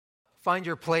Find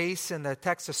your place in the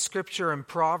text of Scripture in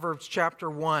Proverbs chapter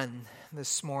 1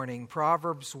 this morning.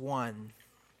 Proverbs 1.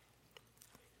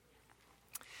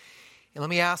 And let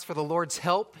me ask for the Lord's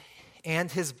help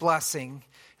and His blessing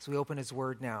as we open His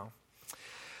Word now.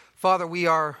 Father, we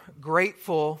are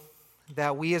grateful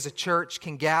that we as a church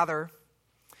can gather.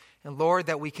 And Lord,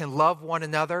 that we can love one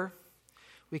another.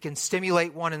 We can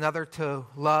stimulate one another to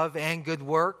love and good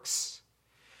works.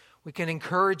 We can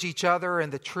encourage each other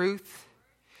in the truth.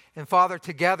 And Father,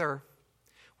 together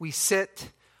we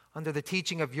sit under the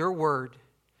teaching of your word,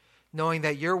 knowing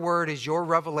that your word is your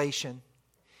revelation.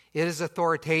 It is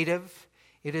authoritative.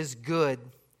 It is good.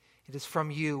 It is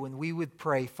from you. And we would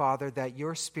pray, Father, that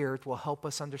your Spirit will help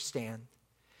us understand.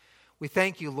 We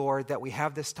thank you, Lord, that we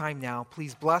have this time now.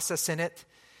 Please bless us in it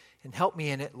and help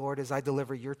me in it, Lord, as I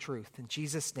deliver your truth. In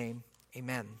Jesus' name,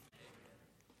 amen.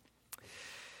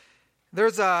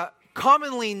 There's a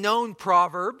commonly known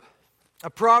proverb, a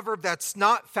proverb that's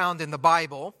not found in the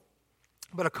Bible,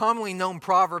 but a commonly known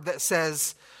proverb that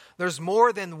says, there's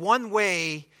more than one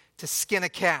way to skin a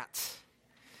cat.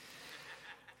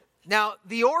 Now,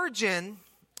 the origin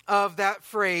of that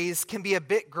phrase can be a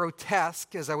bit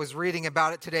grotesque as I was reading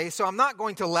about it today, so I'm not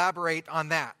going to elaborate on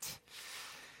that.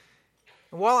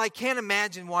 While I can't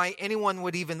imagine why anyone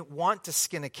would even want to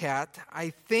skin a cat, I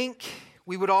think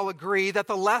we would all agree that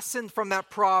the lesson from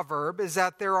that proverb is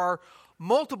that there are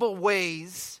multiple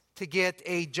ways to get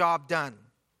a job done.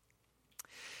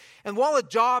 And while a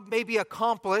job may be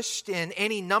accomplished in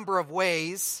any number of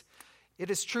ways,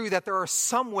 it is true that there are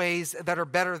some ways that are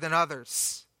better than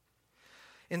others.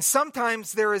 And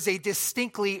sometimes there is a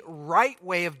distinctly right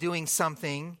way of doing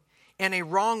something and a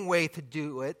wrong way to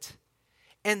do it.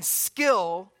 And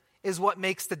skill is what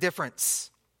makes the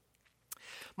difference.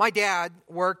 My dad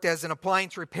worked as an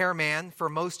appliance repairman for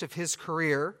most of his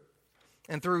career.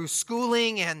 And through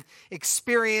schooling and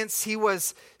experience, he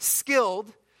was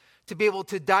skilled to be able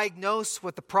to diagnose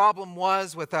what the problem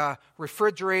was with a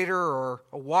refrigerator or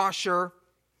a washer.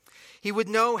 He would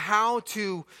know how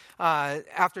to,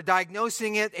 after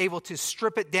diagnosing it, able to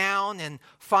strip it down and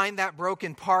find that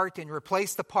broken part and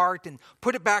replace the part and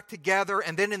put it back together.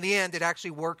 And then in the end, it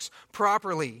actually works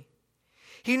properly.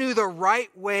 He knew the right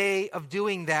way of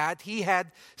doing that. He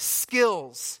had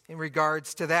skills in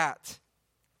regards to that.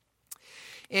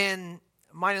 In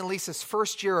mine and Lisa's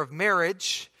first year of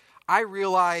marriage, I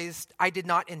realized I did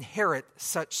not inherit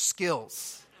such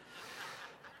skills.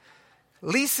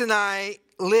 Lisa and I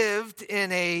lived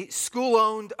in a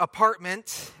school-owned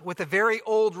apartment with a very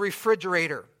old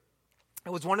refrigerator.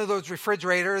 It was one of those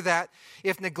refrigerators that,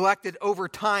 if neglected over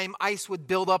time, ice would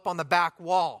build up on the back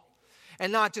wall.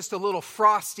 And not just a little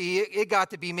frosty, it got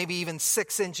to be maybe even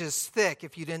 6 inches thick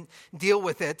if you didn't deal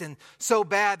with it, and so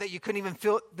bad that you couldn't even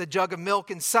fill the jug of milk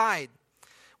inside.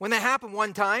 When that happened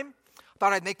one time, I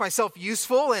thought I'd make myself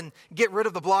useful and get rid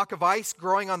of the block of ice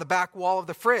growing on the back wall of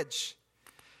the fridge.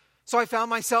 So I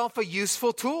found myself a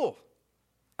useful tool,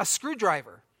 a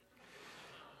screwdriver.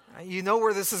 You know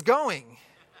where this is going.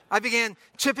 I began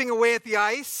chipping away at the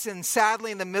ice, and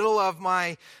sadly, in the middle of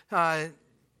my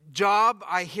job,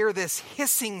 I hear this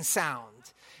hissing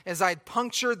sound as I'd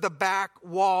punctured the back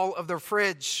wall of the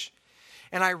fridge,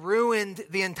 and I ruined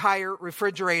the entire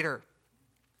refrigerator.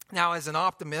 Now, as an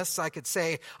optimist, I could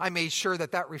say I made sure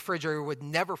that refrigerator would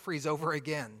never freeze over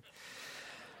again.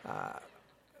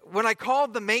 When I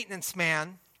called the maintenance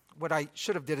man, what I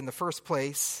should have did in the first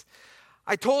place,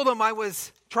 I told him I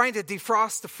was trying to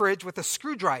defrost the fridge with a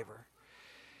screwdriver.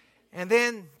 And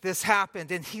then this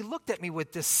happened, and he looked at me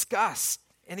with disgust.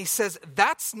 And he says,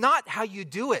 that's not how you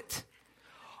do it.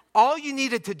 All you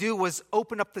needed to do was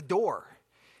open up the door,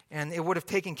 and it would have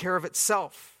taken care of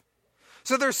itself.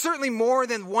 So there's certainly more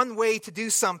than one way to do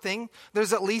something.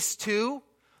 There's at least two.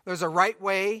 There's a right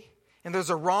way, and there's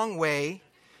a wrong way.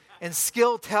 And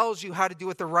skill tells you how to do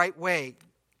it the right way.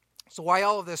 So why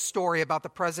all of this story about the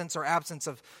presence or absence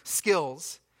of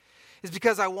skills is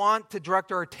because I want to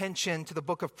direct our attention to the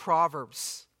book of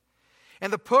Proverbs.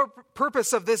 And the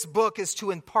purpose of this book is to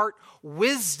impart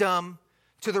wisdom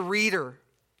to the reader.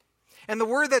 And the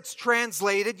word that's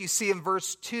translated, you see in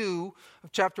verse 2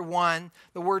 of chapter 1,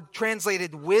 the word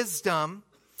translated wisdom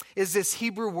is this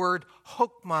Hebrew word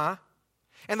chokmah.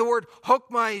 And the word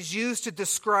chokmah is used to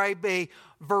describe a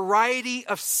variety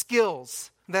of skills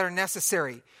that are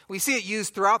necessary. We see it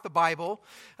used throughout the Bible.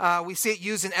 We see it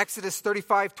used in Exodus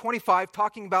 35:25,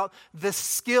 talking about the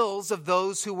skills of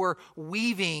those who were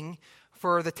weaving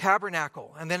for the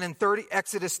tabernacle. And then in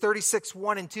Exodus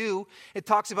 36:1 and 2, it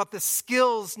talks about the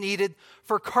skills needed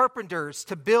for carpenters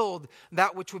to build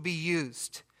that which would be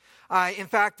used. In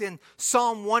fact, in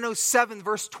Psalm 107,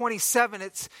 verse 27,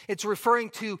 it's referring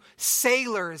to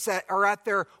sailors that are at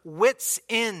their wits'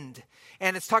 end.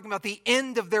 And it's talking about the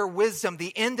end of their wisdom,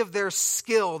 the end of their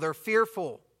skill. They're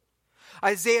fearful.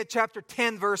 Isaiah chapter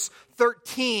 10, verse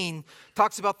 13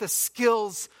 talks about the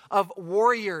skills of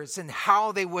warriors and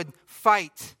how they would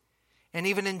fight. And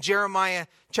even in Jeremiah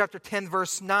chapter 10,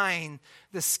 verse 9,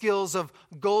 the skills of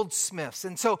goldsmiths.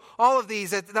 And so all of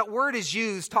these, that word is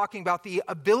used talking about the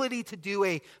ability to do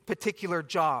a particular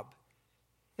job.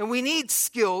 And we need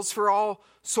skills for all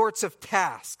sorts of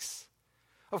tasks.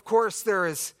 Of course, there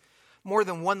is more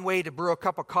than one way to brew a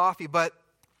cup of coffee, but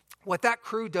what that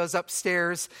crew does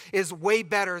upstairs is way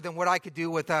better than what I could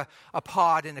do with a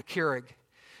pod and a Keurig.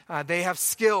 They have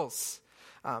skills.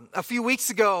 A few weeks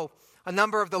ago, a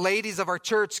number of the ladies of our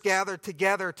church gathered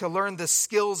together to learn the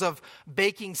skills of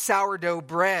baking sourdough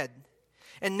bread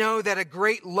and know that a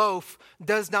great loaf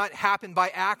does not happen by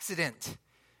accident.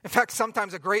 In fact,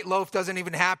 sometimes a great loaf doesn't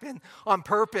even happen on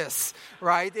purpose,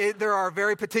 right? There are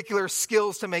very particular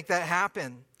skills to make that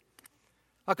happen.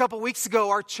 A couple weeks ago,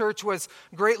 our church was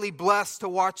greatly blessed to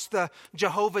watch the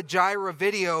Jehovah Jireh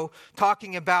video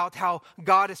talking about how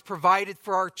God has provided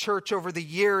for our church over the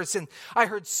years. And I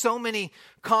heard so many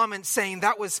comments saying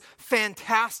that was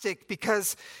fantastic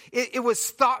because it was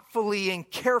thoughtfully and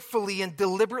carefully and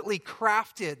deliberately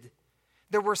crafted.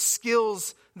 There were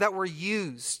skills that were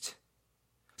used.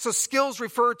 So skills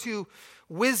refer to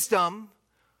wisdom,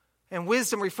 and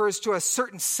wisdom refers to a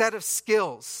certain set of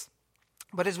skills.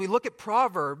 But as we look at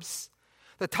Proverbs,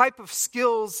 the type of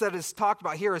skills that is talked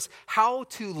about here is how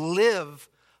to live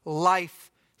life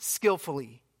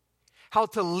skillfully. How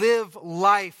to live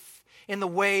life in the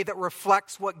way that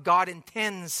reflects what God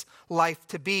intends life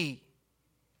to be.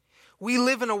 We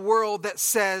live in a world that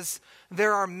says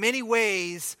there are many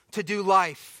ways to do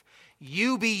life.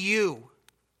 You be you.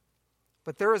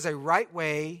 But there is a right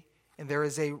way and there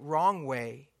is a wrong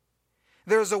way.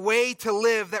 There's a way to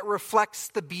live that reflects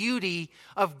the beauty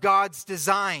of God's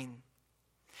design.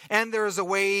 And there is a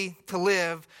way to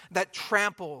live that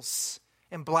tramples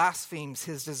and blasphemes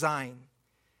his design.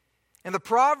 And the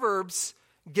Proverbs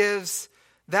gives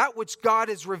that which God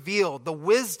has revealed, the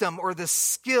wisdom or the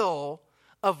skill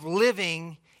of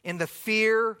living in the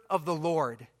fear of the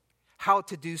Lord, how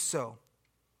to do so.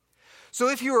 So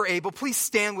if you are able, please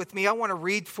stand with me. I want to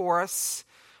read for us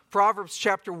Proverbs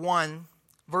chapter 1.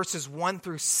 Verses 1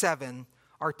 through 7,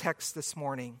 our text this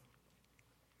morning.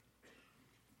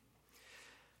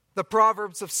 The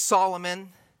Proverbs of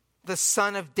Solomon, the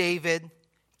son of David,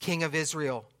 king of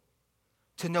Israel,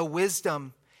 to know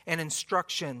wisdom and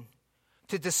instruction,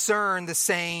 to discern the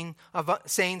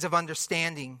sayings of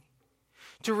understanding,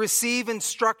 to receive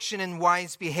instruction in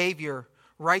wise behavior,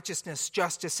 righteousness,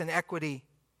 justice, and equity,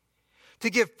 to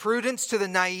give prudence to the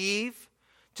naive,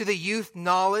 to the youth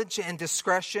knowledge and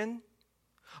discretion.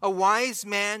 A wise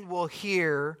man will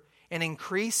hear and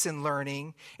increase in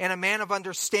learning, and a man of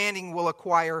understanding will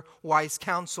acquire wise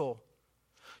counsel.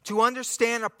 To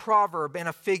understand a proverb and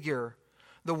a figure,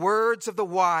 the words of the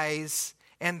wise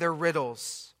and their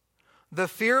riddles. The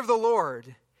fear of the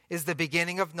Lord is the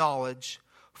beginning of knowledge.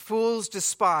 Fools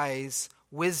despise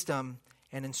wisdom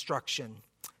and instruction.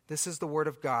 This is the word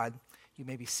of God. You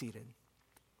may be seated.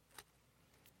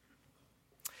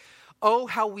 Oh,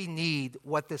 how we need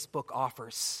what this book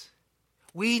offers.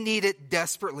 We need it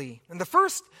desperately. And the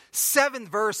first 7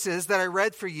 verses that I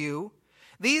read for you,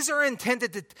 these are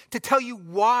intended to tell you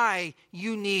why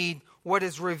you need what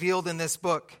is revealed in this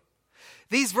book.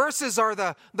 These verses are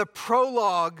the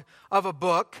prologue of a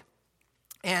book,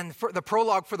 and for the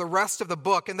prologue for the rest of the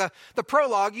book. And the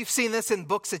prologue, you've seen this in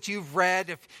books that you've read,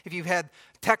 if you've had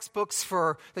textbooks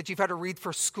that you've had to read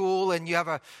for school, and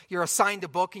you're assigned a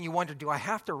book and you wonder, do I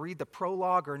have to read the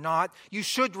prologue or not? You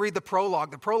should read the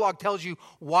prologue. The prologue tells you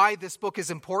why this book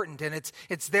is important, and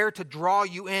it's there to draw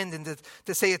you in and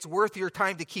to say it's worth your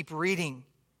time to keep reading.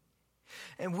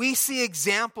 And we see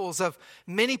examples of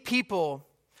many people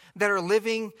that are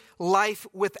living life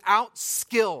without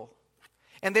skill,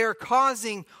 and they are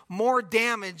causing more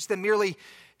damage than merely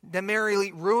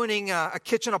ruining a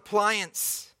kitchen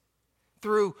appliance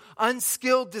through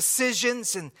unskilled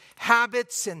decisions and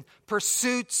habits and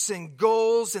pursuits and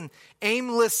goals and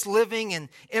aimless living and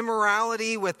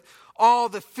immorality with all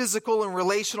the physical and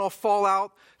relational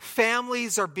fallout.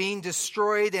 Families are being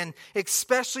destroyed, and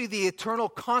especially the eternal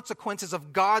consequences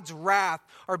of God's wrath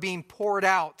are being poured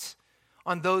out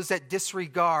on those that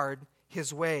disregard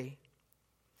his way.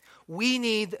 We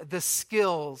need the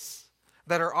skills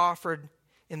that are offered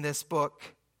in this book.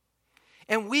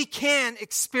 And we can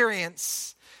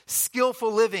experience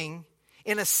skillful living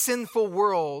in a sinful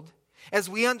world as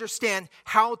we understand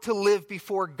how to live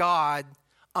before God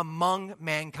among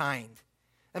mankind.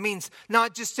 That means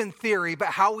not just in theory, but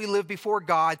how we live before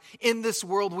God in this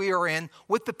world we are in,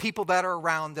 with the people that are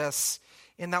around us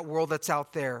in that world that's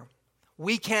out there.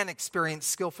 We can experience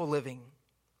skillful living.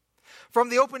 From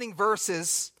the opening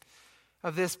verses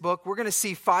of this book, we're going to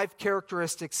see 5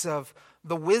 characteristics of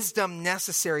the wisdom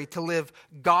necessary to live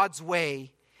God's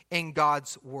way in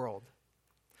God's world.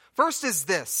 First is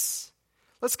this.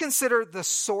 Let's consider the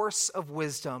source of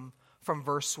wisdom from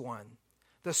verse 1.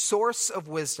 The source of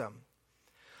wisdom.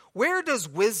 Where does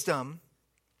wisdom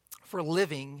for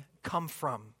living come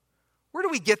from? Where do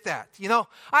we get that?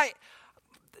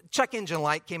 Check engine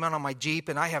light came on my Jeep,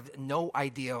 and I have no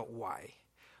idea why.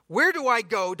 Where do I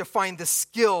go to find the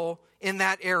skill in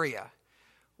that area?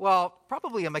 Well,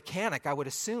 probably a mechanic, I would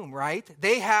assume, right?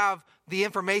 They have the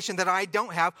information that I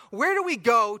don't have. Where do we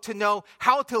go to know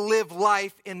how to live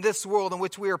life in this world in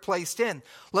which we are placed in?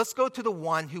 Let's go to the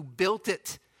one who built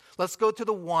it. Let's go to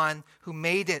the one who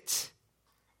made it.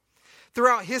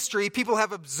 Throughout history, people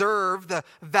have observed the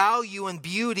value and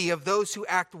beauty of those who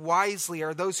act wisely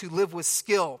or those who live with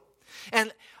skill.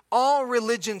 And all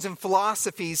religions and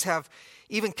philosophies have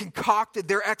even concocted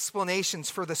their explanations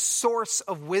for the source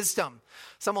of wisdom.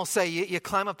 Some will say you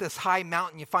climb up this high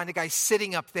mountain, you find a guy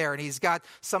sitting up there, and he's got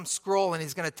some scroll, and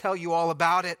he's going to tell you all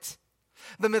about it.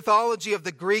 The mythology of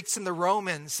the Greeks and the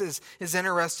Romans is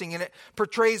interesting, and it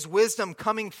portrays wisdom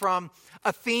coming from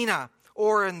Athena,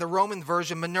 or in the Roman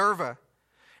version, Minerva.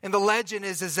 And the legend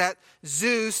is that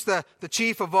Zeus, the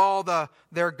chief of all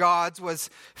their gods, was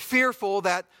fearful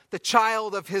that the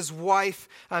child of his wife,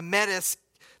 Metis,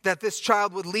 that this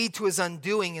child would lead to his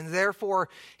undoing. And therefore,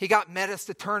 he got Metis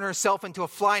to turn herself into a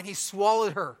fly, and he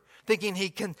swallowed her, thinking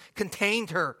he contained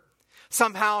her.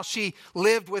 Somehow she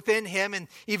lived within him and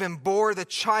even bore the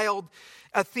child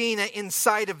Athena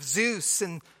inside of Zeus.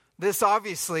 And this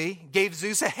obviously gave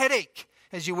Zeus a headache,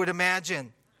 as you would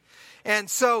imagine. And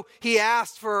so he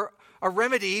asked for a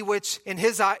remedy, which in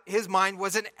his mind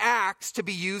was an axe to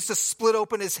be used to split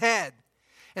open his head.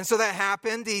 And so that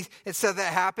happened. It said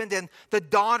that happened. And the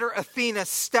daughter Athena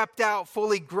stepped out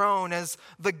fully grown as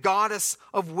the goddess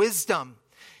of wisdom.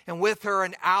 And with her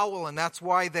an owl. And that's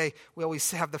why we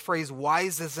always have the phrase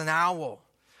wise as an owl.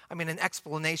 I mean, an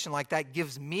explanation like that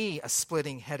gives me a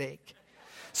splitting headache.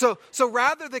 So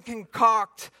rather than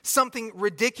concoct something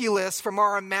ridiculous from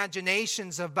our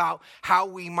imaginations about how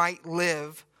we might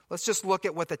live, let's just look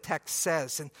at what the text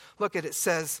says. And look at it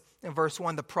says in verse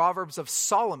 1, the Proverbs of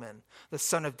Solomon, the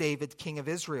son of David, king of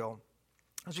Israel.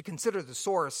 As we consider the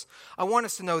source, I want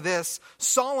us to know this.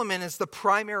 Solomon is the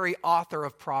primary author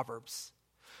of Proverbs.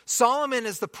 Solomon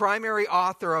is the primary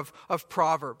author of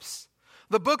Proverbs.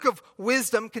 The book of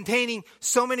wisdom containing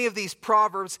so many of these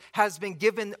proverbs has been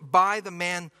given by the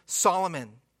man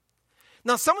Solomon.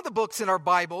 Now, some of the books in our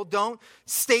Bible don't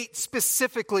state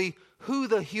specifically who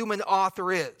the human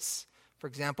author is. For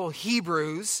example,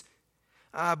 Hebrews.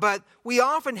 But we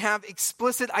often have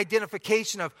explicit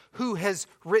identification of who has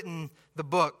written the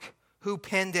book, who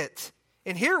penned it.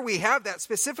 And here we have that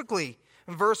specifically.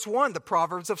 In verse 1, the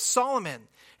Proverbs of Solomon.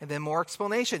 And then more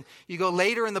explanation. You go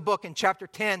later in the book in chapter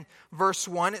 10, verse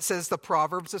 1, it says the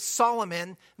Proverbs of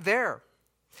Solomon there.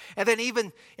 And then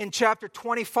even in chapter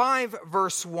 25,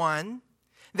 verse 1,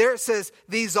 there it says,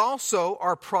 these also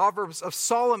are Proverbs of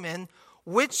Solomon,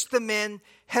 which the man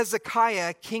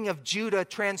Hezekiah, king of Judah,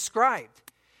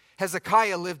 transcribed.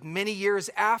 Hezekiah lived many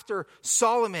years after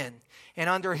Solomon. And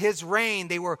under his reign,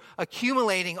 they were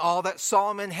accumulating all that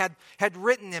Solomon had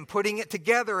written and putting it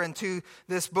together into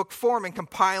this book form and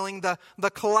compiling the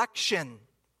collection.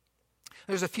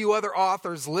 There's a few other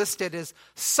authors listed as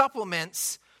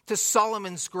supplements to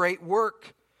Solomon's great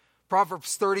work.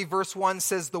 Proverbs 30 verse 1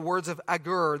 says the words of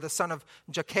Agur, the son of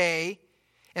Jakeh.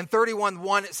 And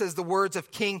 31:1 it says the words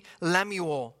of King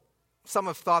Lemuel. Some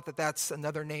have thought that that's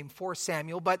another name for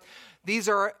Samuel, but these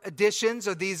are additions,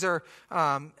 or these are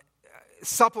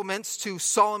supplements to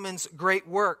Solomon's great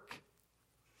work.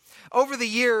 Over the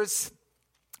years,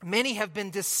 many have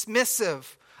been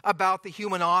dismissive about the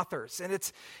human authors. And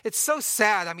it's so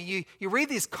sad. I mean, you read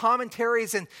these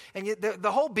commentaries, and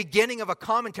the whole beginning of a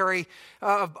commentary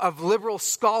of liberal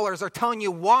scholars are telling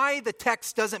you why the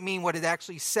text doesn't mean what it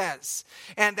actually says.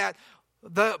 And that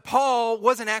Paul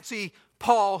wasn't actually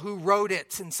Paul who wrote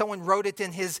it, and someone wrote it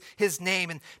in his name.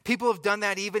 And people have done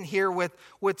that even here with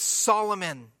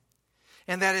Solomon.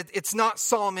 And that it's not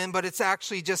Solomon, but it's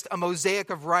actually just a mosaic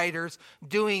of writers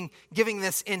giving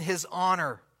this in his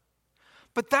honor.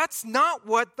 But that's not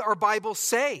what our Bibles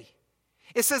say.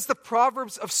 It says the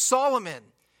Proverbs of Solomon.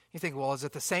 You think, well, is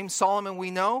it the same Solomon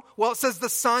we know? Well, it says the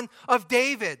son of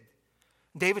David.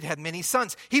 David had many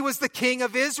sons. He was the king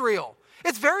of Israel.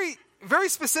 It's very, very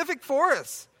specific for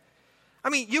us. I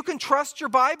mean, you can trust your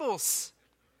Bibles.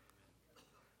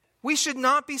 We should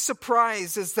not be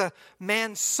surprised as the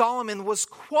man Solomon was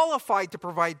qualified to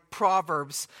provide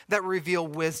proverbs that reveal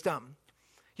wisdom.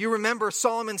 You remember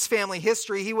Solomon's family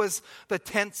history. He was the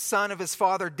 10th son of his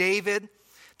father David,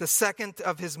 the second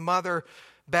of his mother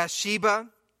Bathsheba.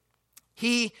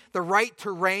 The right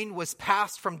to reign was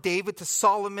passed from David to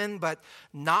Solomon, but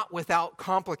not without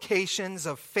complications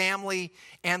of family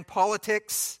and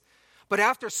politics. But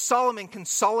after Solomon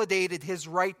consolidated his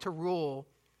right to rule,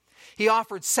 he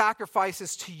offered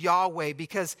sacrifices to Yahweh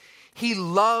because he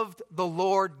loved the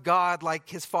Lord God like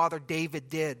his father David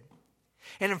did.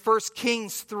 And in 1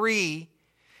 Kings 3,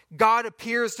 God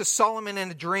appears to Solomon in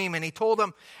a dream, and he told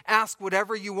him, ask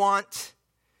whatever you want.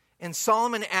 And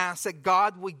Solomon asked that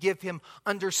God would give him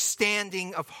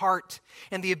understanding of heart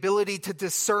and the ability to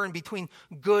discern between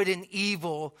good and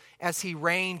evil as he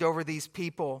reigned over these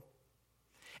people.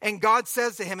 And God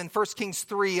says to him in 1 Kings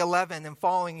 3:11 and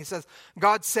following, he says,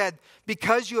 God said,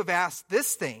 because you have asked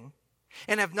this thing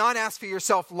and have not asked for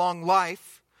yourself long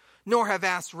life, nor have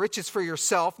asked riches for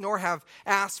yourself, nor have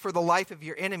asked for the life of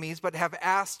your enemies, but have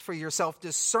asked for yourself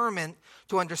discernment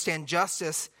to understand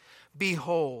justice,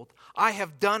 behold, I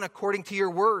have done according to your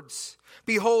words.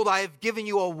 Behold, I have given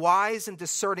you a wise and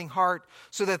discerning heart,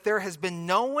 so that there has been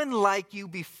no one like you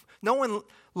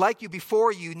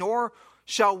before you, nor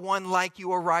shall one like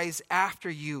you arise after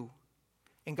you.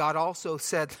 And God also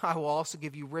said, I will also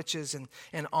give you riches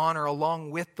and honor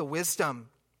along with the wisdom.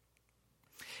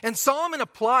 And Solomon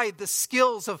applied the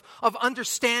skills of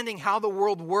understanding how the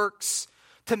world works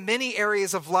to many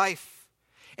areas of life.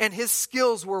 And his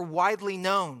skills were widely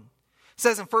known. It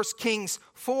says in 1 Kings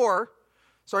 4,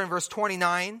 starting in verse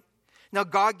 29, now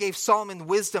God gave Solomon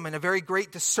wisdom and a very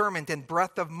great discernment and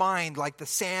breadth of mind like the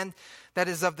sand that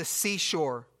is of the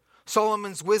seashore.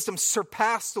 Solomon's wisdom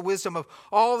surpassed the wisdom of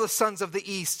all the sons of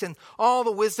the east and all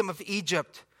the wisdom of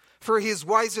Egypt. For he is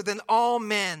wiser than all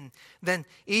men, than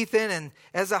Ethan and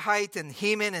Ezahite and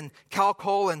Heman and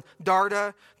Calcol and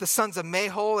Darda, the sons of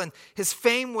Mahol, and his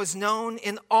fame was known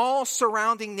in all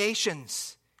surrounding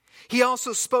nations. He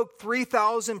also spoke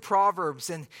 3,000 proverbs,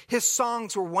 and his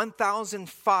songs were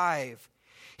 1,005.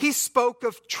 He spoke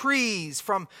of trees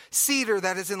from cedar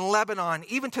that is in Lebanon,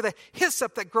 even to the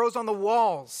hyssop that grows on the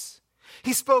walls.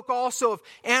 He spoke also of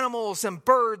animals and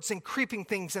birds and creeping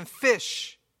things and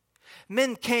fish.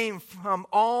 Men came from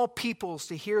all peoples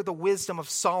to hear the wisdom of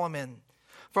Solomon,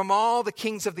 from all the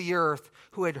kings of the earth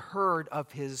who had heard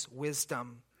of his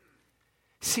wisdom.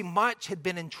 See, much had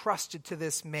been entrusted to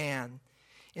this man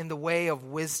in the way of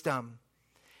wisdom,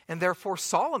 and therefore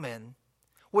Solomon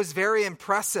was very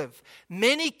impressive.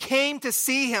 Many came to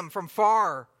see him from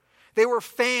far. They were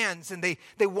fans, and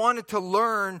they wanted to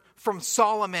learn from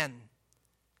Solomon.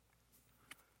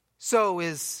 So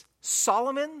is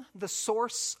Solomon the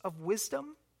source of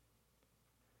wisdom?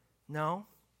 No.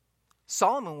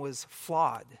 Solomon was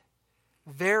flawed,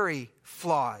 very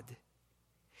flawed.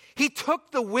 He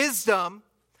took the wisdom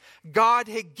God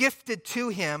had gifted to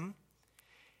him,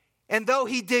 and though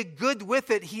he did good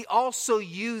with it, he also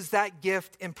used that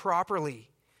gift improperly.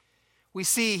 We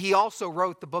see he also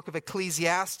wrote the book of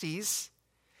Ecclesiastes,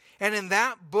 and in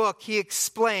that book he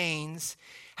explains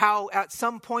how at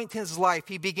some point in his life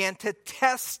he began to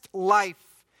test life.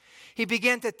 He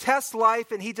began to test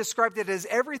life, and he described it as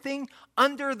everything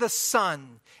under the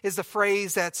sun is the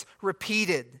phrase that's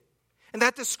repeated. And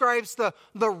that describes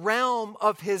the realm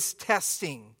of his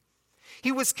testing.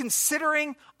 He was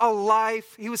considering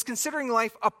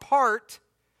life apart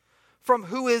from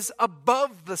who is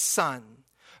above the sun,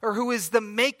 or who is the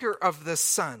maker of the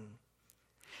sun.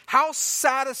 How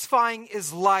satisfying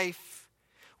is life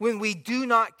when we do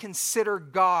not consider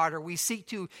God, or we seek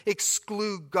to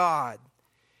exclude God?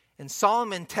 And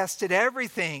Solomon tested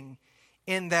everything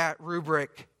in that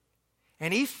rubric,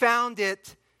 and he found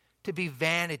it to be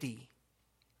vanity,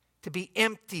 to be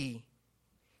empty.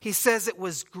 He says it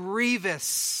was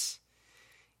grievous.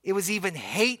 It was even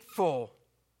hateful.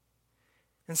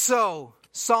 And so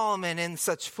Solomon, in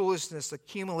such foolishness,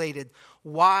 accumulated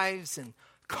wives and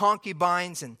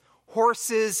concubines and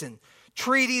horses and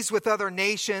treaties with other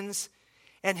nations.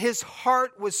 And his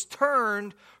heart was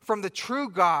turned from the true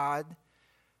God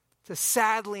to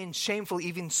sadly and shamefully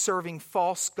even serving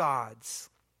false gods.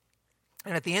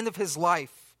 And at the end of his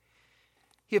life,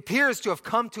 he appears to have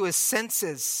come to his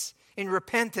senses in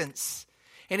repentance.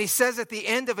 And he says at the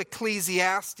end of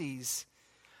Ecclesiastes,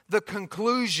 the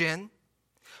conclusion,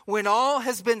 when all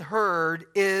has been heard,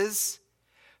 is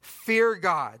fear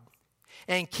God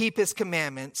and keep his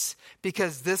commandments,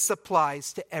 because this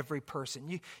applies to every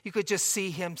person. You could just see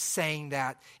him saying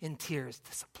that in tears.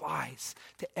 This applies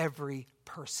to every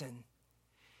person.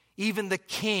 Even the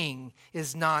king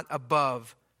is not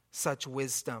above such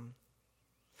wisdom.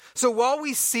 So while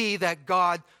we see that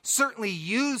God certainly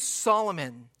used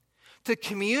Solomon to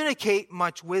communicate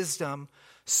much wisdom,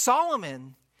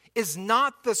 Solomon is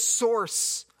not the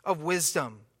source of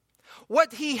wisdom.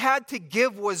 What he had to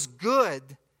give was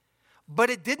good, but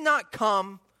it did not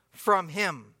come from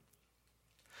him.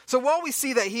 So while we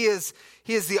see that he is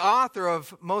the author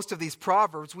of most of these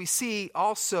proverbs, we see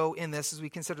also in this, as we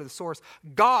consider the source,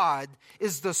 God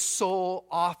is the sole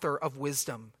author of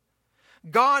wisdom.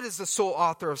 God is the sole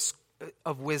author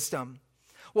of wisdom.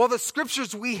 While the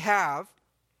scriptures we have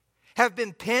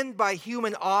been penned by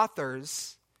human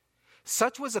authors,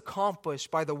 such was accomplished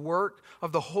by the work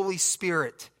of the Holy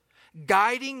Spirit,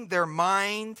 guiding their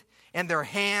mind and their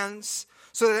hands,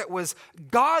 so that it was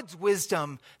God's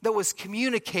wisdom that was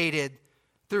communicated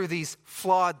through these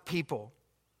flawed people.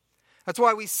 That's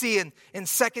why we see in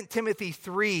 2 Timothy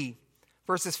 3,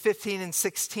 verses 15 and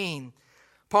 16,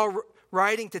 Paul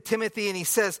writing to Timothy, and he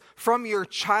says, "From your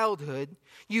childhood,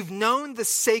 you've known the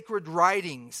sacred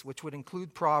writings," which would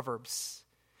include Proverbs,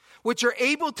 "which are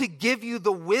able to give you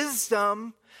the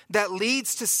wisdom that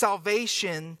leads to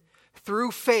salvation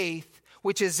through faith,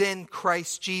 which is in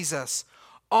Christ Jesus.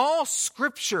 All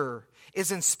scripture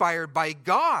is inspired by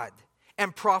God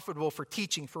and profitable for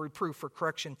teaching, for reproof, for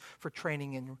correction, for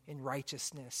training in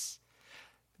righteousness."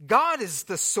 God is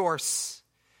the source.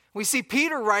 We see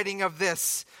Peter writing of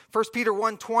this. 1 Peter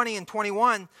 1:20 and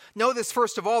 21. "Know this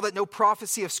first of all, that no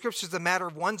prophecy of Scripture is a matter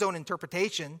of one's own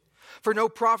interpretation. For no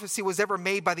prophecy was ever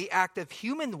made by the act of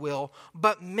human will,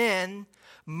 but men,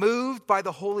 moved by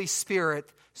the Holy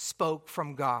Spirit, spoke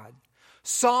from God."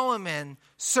 Solomon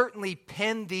certainly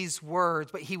penned these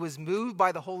words, but he was moved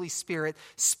by the Holy Spirit,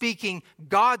 speaking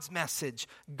God's message.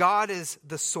 God is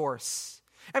the source.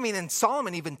 And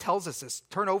Solomon even tells us this.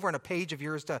 Turn over in a page of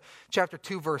yours to chapter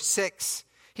 2, verse 6.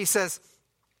 He says,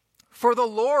 "For the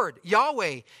Lord,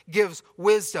 Yahweh, gives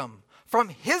wisdom. From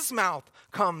his mouth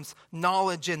comes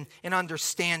knowledge and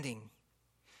understanding."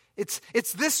 It's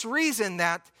this reason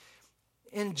that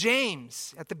in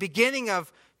James, at the beginning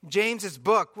of James's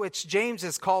book, which James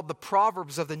is called the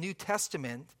Proverbs of the New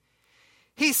Testament,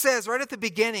 he says right at the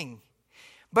beginning,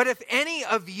 "But if any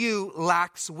of you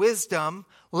lacks wisdom,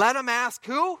 let him ask"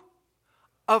 who?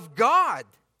 "Of God,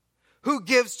 who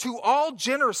gives to all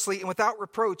generously and without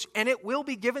reproach, and it will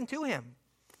be given to him."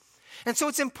 And so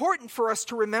it's important for us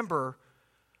to remember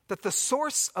that the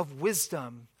source of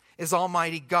wisdom is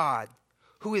Almighty God,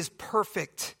 who is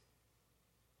perfect.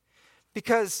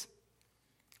 Because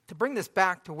to bring this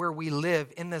back to where we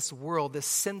live in this world, this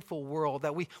sinful world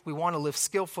that we want to live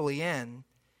skillfully in,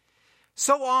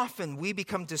 so often we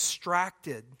become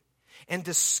distracted and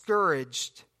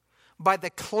discouraged by the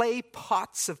clay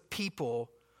pots of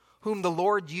people whom the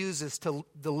Lord uses to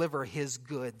deliver his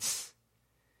goods.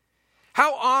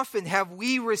 How often have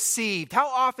you received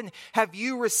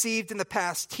in the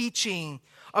past teaching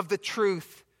of the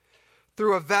truth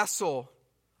through a vessel,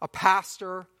 a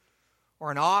pastor, or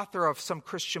an author of some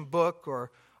Christian book, or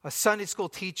a Sunday school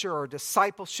teacher, or a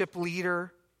discipleship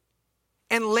leader,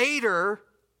 and later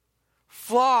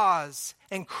flaws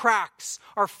and cracks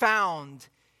are found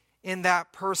in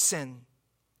that person,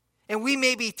 and we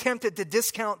may be tempted to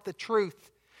discount the truth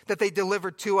that they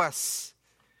delivered to us,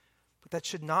 but that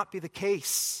should not be the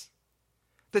case.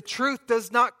 The truth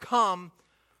does not come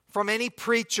from any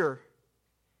preacher.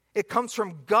 It comes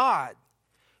from God,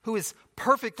 who is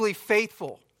perfectly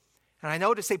faithful. And I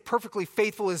know to say perfectly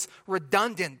faithful is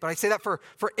redundant, but I say that for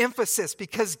emphasis,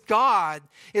 because God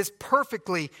is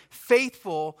perfectly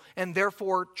faithful and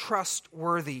therefore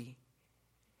trustworthy.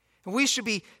 And we should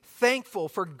be thankful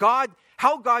for God,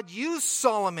 how God used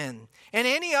Solomon and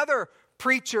any other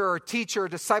preacher or teacher or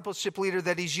discipleship leader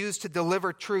that he's used to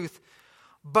deliver truth.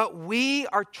 But we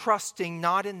are trusting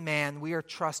not in man, we are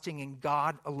trusting in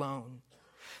God alone.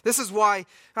 This is why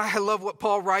I love what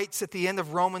Paul writes at the end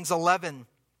of Romans 11.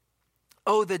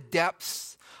 "Oh, the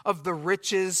depths of the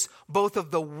riches, both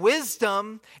of the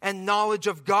wisdom and knowledge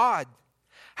of God.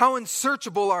 How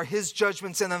unsearchable are his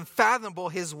judgments and unfathomable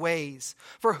his ways.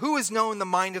 For who has known the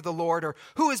mind of the Lord, or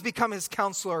who has become his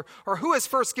counselor, or who has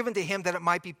first given to him that it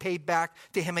might be paid back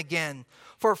to him again?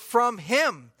 For from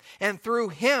him and through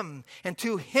him and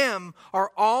to him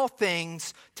are all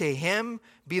things. To him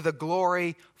be the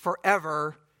glory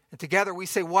forever." And together we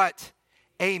say what?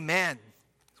 Amen.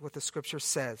 That's what the scripture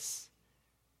says.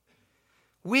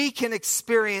 we can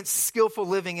experience skillful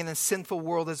living in a sinful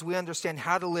world as we understand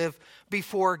how to live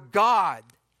before God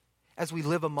as we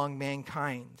live among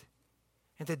mankind.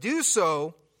 And to do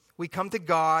so, we come to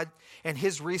God and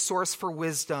His resource for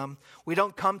wisdom. We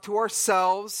don't come to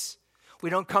ourselves. We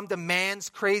don't come to man's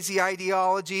crazy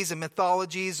ideologies and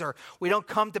mythologies, or we don't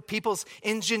come to people's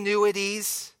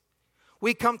ingenuities.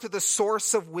 We come to the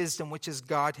source of wisdom, which is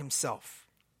God Himself.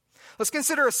 Let's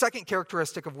consider a second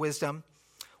characteristic of wisdom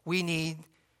we need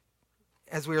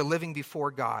as we are living before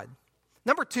God.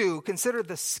 Number 2, consider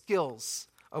the skills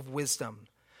of wisdom.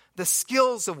 The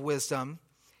skills of wisdom,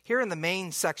 here in the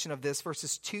main section of this,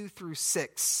 verses 2 through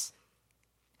 6.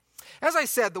 As I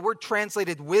said, the word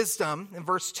translated wisdom in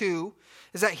verse 2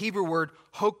 is that Hebrew word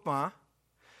chokmah,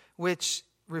 which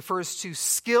refers to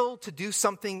skill to do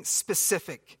something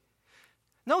specific.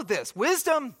 Note this,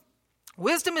 wisdom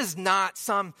is not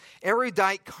some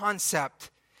erudite concept.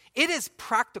 It is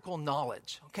practical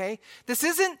knowledge, okay? This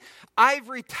isn't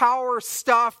ivory tower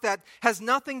stuff that has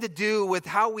nothing to do with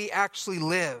how we actually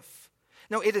live.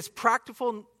 No, it is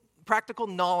practical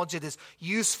knowledge. It is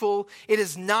useful. It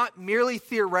is not merely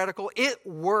theoretical. It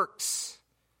works.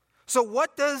 So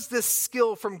what does this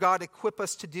skill from God equip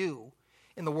us to do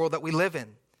in the world that we live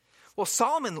in? Well,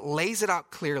 Solomon lays it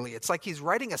out clearly. It's like he's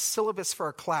writing a syllabus for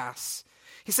a class.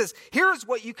 He says, here's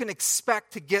what you can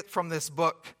expect to get from this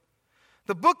book.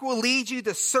 The book will lead you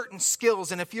to certain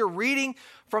skills. And if you're reading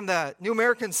from the New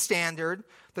American Standard,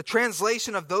 the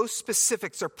translation of those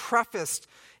specifics are prefaced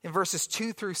in verses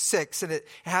 2 through 6. And it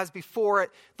has before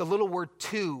it the little word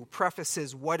to,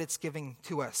 prefaces what it's giving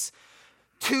to us.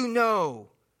 To know,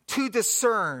 to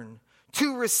discern,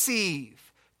 to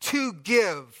receive, to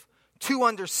give, to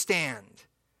understand.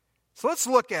 So let's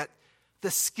look at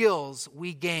the skills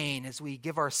we gain as we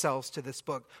give ourselves to this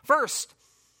book. First,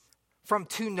 from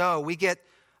to know, we get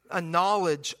a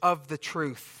knowledge of the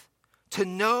truth. To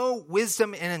know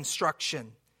wisdom and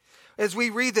instruction. As we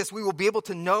read this, we will be able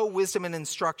to know wisdom and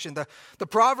instruction. The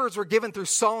Proverbs were given through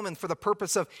Solomon for the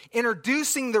purpose of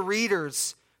introducing the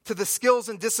readers to the skills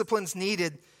and disciplines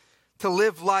needed to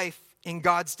live life in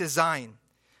God's design.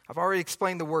 I've already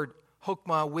explained the word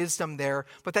chokmah, wisdom there,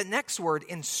 but that next word,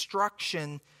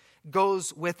 instruction,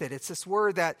 goes with it. It's this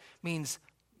word that means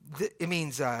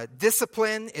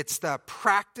discipline. It's the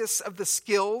practice of the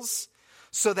skills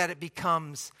so that it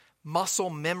becomes muscle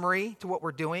memory to what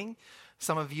we're doing.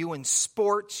 Some of you in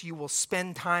sports, you will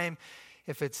spend time,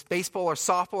 if it's baseball or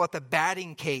softball, at the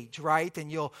batting cage, right?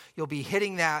 And you'll be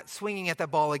hitting that, swinging at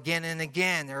that ball again and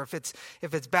again. Or if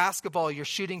it's basketball, you're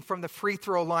shooting from the free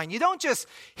throw line. You don't just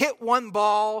hit one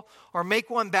ball or make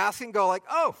one basket and go like,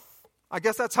 oh, I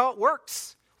guess that's how it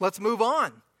works. Let's move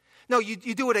on. No, you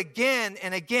do it again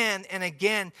and again and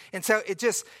again. And so it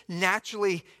just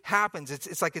naturally happens.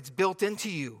 It's like it's built into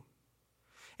you.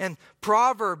 And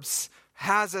Proverbs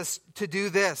has us to do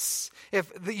this.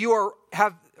 If you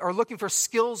are looking for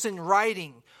skills in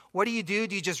writing, what do? Do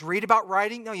you just read about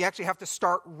writing? No, you actually have to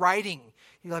start writing.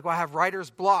 You're like, well, I have writer's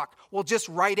block. Well, just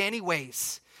write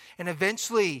anyways. And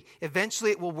eventually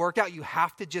it will work out. You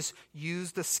have to just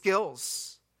use the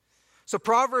skills. So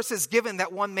Proverbs is given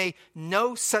that one may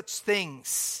know such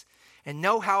things and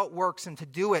know how it works and to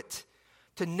do it,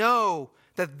 to know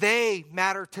that they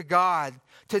matter to God,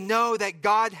 to know that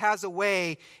God has a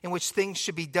way in which things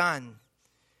should be done.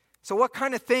 So what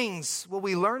kind of things will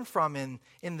we learn from in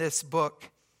this book?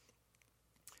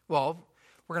 Well,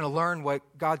 we're going to learn what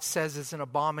God says is an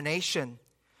abomination.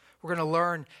 We're going to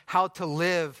learn how to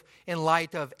live in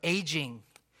light of aging.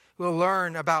 We'll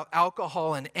learn about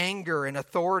alcohol and anger and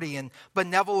authority and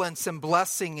benevolence and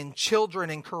blessing and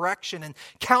children and correction and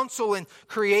counsel and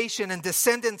creation and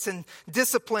descendants and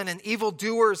discipline and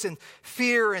evildoers and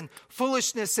fear and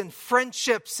foolishness and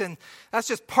friendships. And that's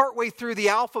just partway through the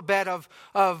alphabet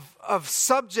of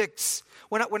subjects.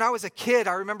 When I was a kid,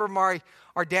 I remember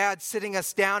our dad sitting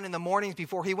us down in the mornings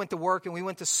before he went to work and we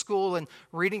went to school and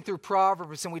reading through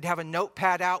Proverbs, and we'd have a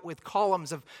notepad out with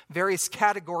columns of various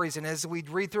categories, and as we'd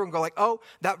read through and go like, oh,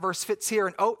 that verse fits here,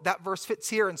 and oh, that verse fits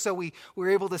here, and so we were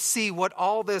able to see what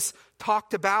all this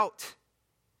talked about.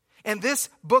 And this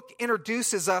book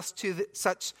introduces us to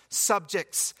such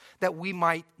subjects that we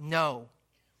might know.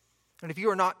 And if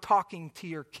you are not talking to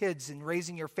your kids and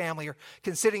raising your family or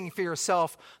considering for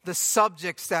yourself the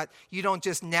subjects that you don't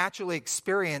just naturally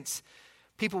experience,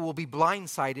 people will be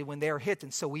blindsided when they are hit.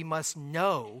 And so we must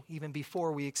know even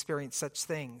before we experience such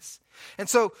things. And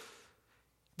so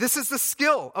this is the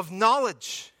skill of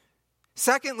knowledge.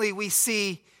 Secondly, we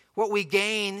see what we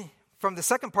gain from the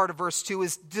second part of verse 2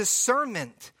 is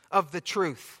discernment of the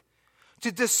truth.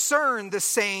 To discern the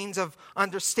sayings of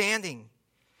understanding.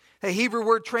 The Hebrew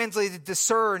word translated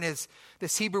discern is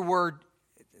this Hebrew word,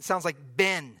 it sounds like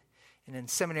ben. And in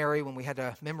seminary, when we had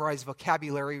to memorize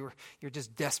vocabulary, you're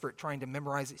just desperate trying to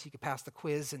memorize it so you could pass the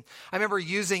quiz. And I remember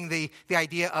using the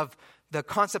idea of the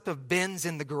concept of bins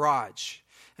in the garage.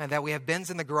 And that we have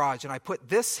bins in the garage. And I put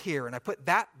this here, and I put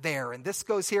that there. And this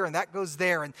goes here, and that goes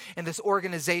there. And this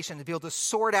organization to be able to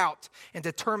sort out and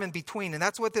determine between. And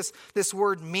that's what this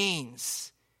word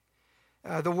means.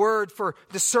 The word for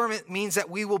discernment means that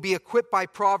we will be equipped by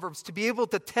Proverbs to be able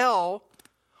to tell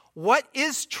what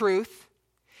is truth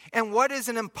and what is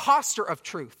an imposter of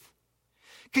truth.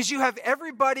 Because you have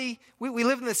everybody, we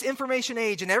live in this information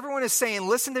age, and everyone is saying,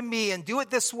 listen to me and do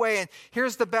it this way, and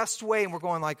here's the best way. And we're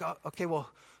going like, oh, okay, well,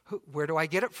 where do I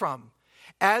get it from?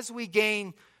 As we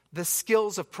gain the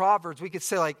skills of Proverbs, we could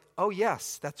say like, oh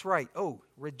yes, that's right. Oh,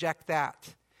 reject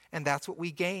that. And that's what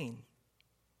we gain.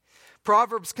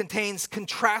 Proverbs contains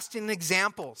contrasting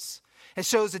examples. It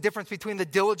shows the difference between the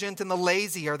diligent and the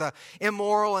lazy, or the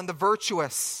immoral and the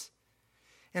virtuous.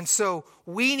 And so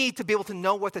we need to be able to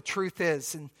know what the truth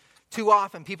is. And too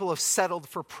often people have settled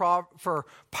for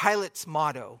Pilate's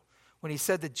motto when he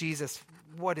said to Jesus,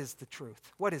 what is the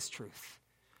truth? What is truth?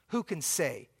 Who can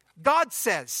say? God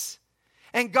says.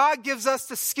 And God gives us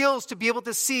the skills to be able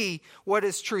to see what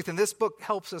is truth. And this book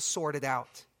helps us sort it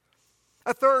out.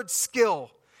 A third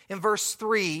skill in verse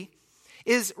 3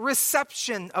 is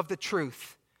reception of the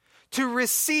truth, to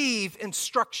receive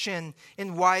instruction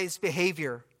in wise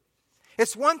behavior.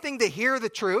 It's one thing to hear the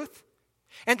truth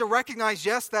and to recognize,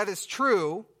 yes, that is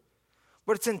true,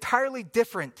 but it's entirely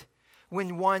different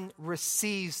when one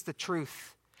receives the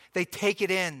truth. They take it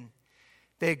in,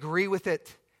 they agree with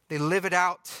it, they live it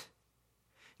out.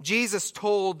 Jesus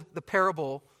told the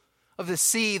parable of the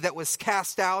seed that was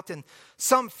cast out, and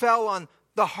some fell on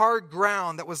the hard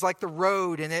ground that was like the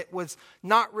road, and it was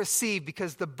not received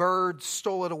because the birds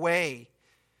stole it away.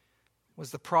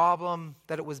 Was the problem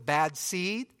that it was bad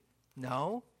seed?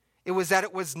 No. It was that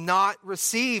it was not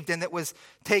received and it was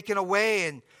taken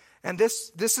away. And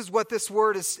this is what this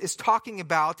word is talking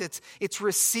about. It's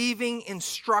receiving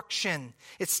instruction.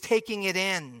 It's taking it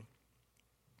in.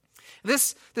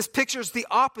 This pictures the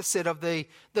opposite of the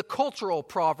cultural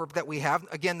proverb that we have.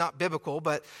 Again, not biblical,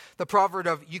 but the proverb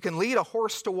of you can lead a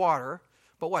horse to water,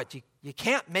 but what? You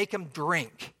can't make him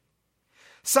drink.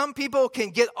 Some people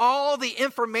can get all the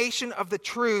information of the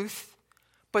truth,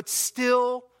 but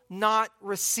still not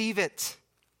receive it.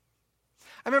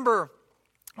 I remember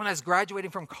when I was graduating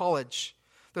from college,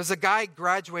 there was a guy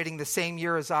graduating the same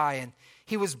year as I, and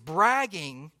he was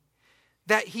bragging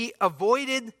that he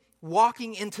avoided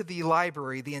walking into the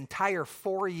library the entire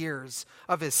 4 years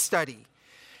of his study.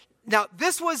 Now,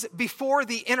 this was before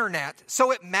the internet,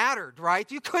 so it mattered, right?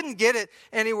 You couldn't get it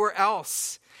anywhere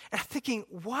else. And I'm thinking,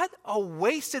 what a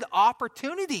wasted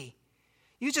opportunity.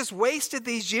 You just wasted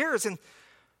these years.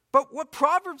 But what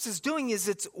Proverbs is doing is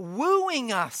it's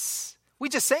wooing us. We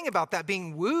just sang about that,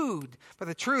 being wooed by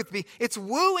the truth. It's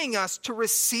wooing us to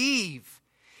receive.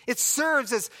 It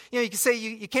serves as, you can say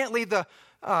you can't lead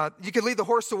you can lead the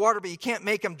horse to water, but you can't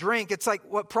make him drink. It's like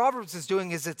what Proverbs is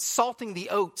doing is it's salting the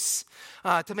oats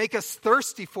to make us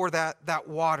thirsty for that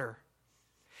water.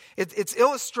 It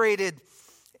illustrates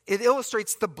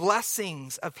the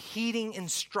blessings of heeding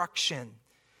instruction.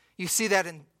 You see that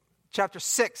in chapter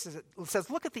 6. It says,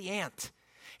 look at the ant.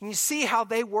 And you see how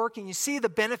they work, and you see the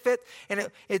benefit,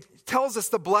 and it tells us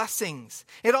the blessings.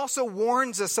 It also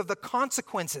warns us of the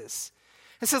consequences.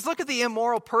 It says, look at the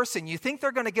immoral person. You think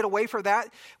they're going to get away for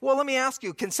that? Well, let me ask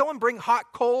you, can someone bring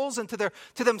hot coals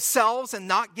to themselves and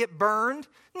not get burned?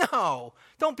 No,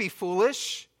 don't be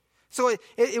foolish. So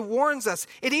it warns us.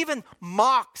 It even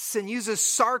mocks and uses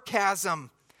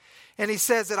sarcasm. And he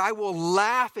says that I will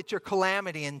laugh at your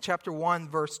calamity in chapter 1,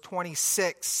 verse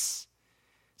 26.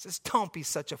 It says, don't be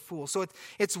such a fool. So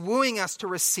it's wooing us to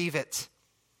receive it.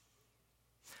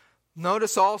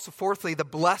 Notice also, fourthly, the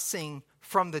blessing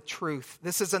from the truth.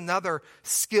 This is another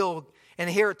skill. And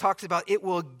here it talks about it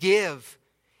will give.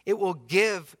 It will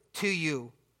give to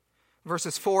you.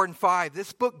 Verses 4 and 5.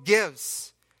 This book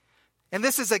gives. And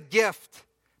this is a gift.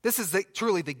 This is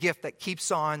truly the gift that keeps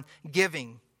on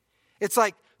giving. It's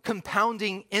like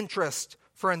compounding interest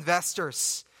for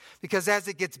investors. Because as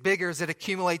it gets bigger, as it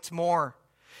accumulates more.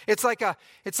 It's like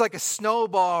a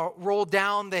snowball rolled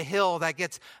down the hill that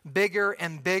gets bigger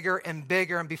and bigger and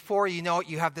bigger. And before you know it,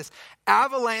 you have this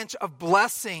avalanche of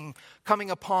blessing coming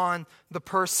upon the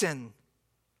person.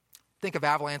 Think of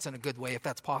avalanche in a good way, if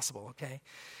that's possible, okay?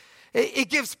 It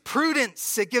gives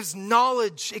prudence. It gives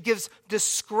knowledge. It gives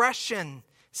discretion,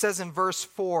 it says in verse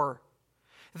 4.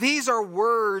 These are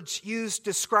words used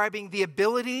describing the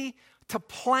ability to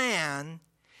plan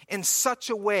in such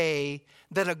a way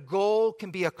that a goal can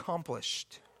be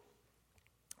accomplished.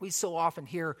 We so often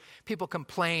hear people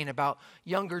complain about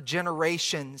younger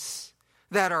generations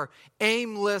that are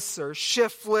aimless or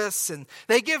shiftless, and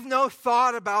they give no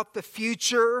thought about the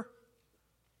future.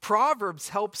 Proverbs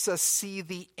helps us see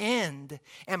the end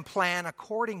and plan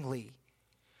accordingly.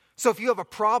 So if you have a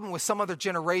problem with some other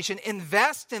generation,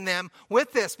 invest in them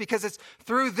with this, because it's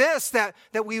through this that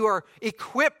we are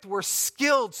equipped, we're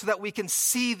skilled, so that we can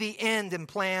see the end and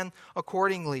plan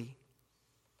accordingly.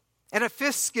 And a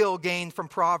fifth skill gained from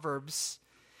Proverbs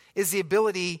is the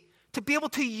ability to be able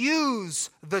to use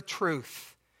the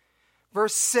truth.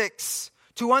 Verse 6,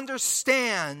 to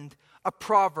understand a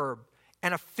proverb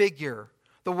and a figure,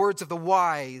 the words of the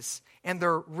wise and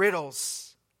their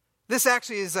riddles. This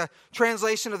actually is a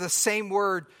translation of the same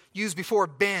word used before,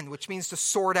 ben, which means to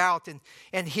sort out.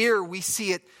 And here we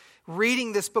see it.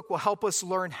 Reading this book will help us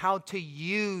learn how to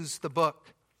use the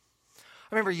book.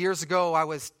 I remember years ago I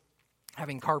was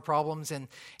having car problems, and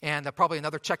probably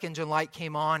another check engine light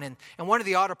came on, and one of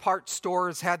the auto parts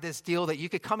stores had this deal that you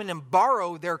could come in and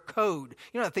borrow their code.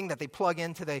 You know, the thing that they plug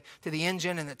into the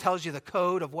engine and it tells you the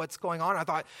code of what's going on. I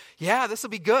thought, yeah, this will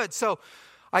be good. So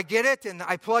I get it, and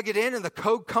I plug it in, and the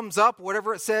code comes up,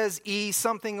 whatever it says, E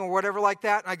something or whatever like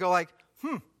that, and I go like,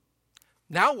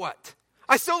 now what?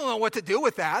 I still don't know what to do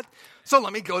with that, so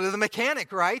let me go to the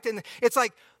mechanic, right? And it's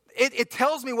like, it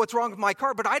tells me what's wrong with my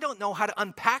car, but I don't know how to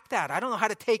unpack that. I don't know how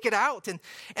to take it out.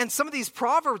 And some of these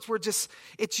proverbs were just,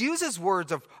 it uses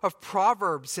words of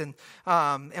proverbs, and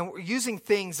we're using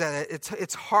things that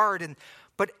it's hard.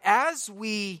 But as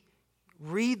we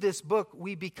read this book,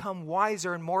 we become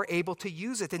wiser and more able to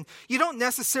use it. And you don't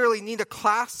necessarily need a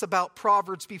class about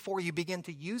Proverbs before you begin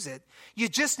to use it. You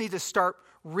just need to start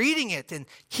reading it and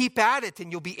keep at it,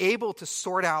 and you'll be able to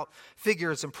sort out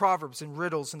figures and proverbs and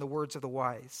riddles and the words of the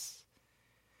wise.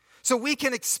 So we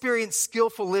can experience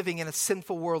skillful living in a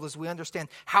sinful world as we understand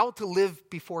how to live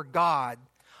before God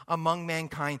among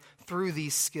mankind through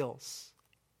these skills.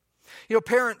 You know,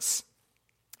 parents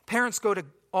go to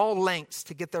all lengths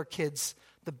to get their kids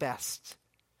the best.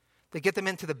 They get them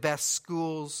into the best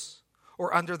schools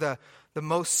or under the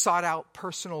most sought out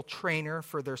personal trainer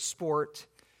for their sport,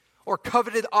 or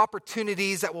coveted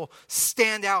opportunities that will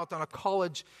stand out on a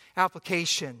college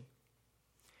application.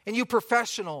 And you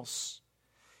professionals,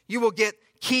 you will get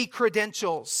key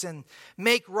credentials and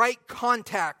make right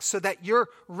contacts so that your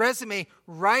resume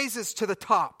rises to the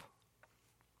top.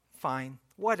 Fine,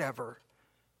 whatever.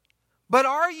 But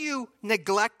are you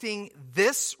neglecting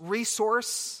this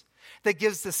resource that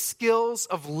gives the skills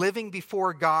of living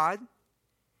before God?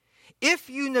 If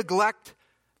you neglect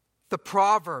the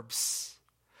Proverbs,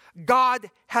 God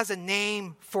has a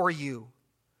name for you,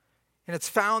 and it's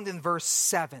found in verse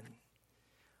 7.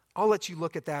 I'll let you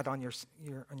look at that on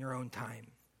your own time.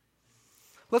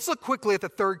 Let's look quickly at the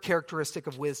third characteristic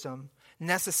of wisdom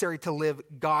necessary to live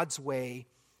God's way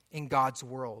in God's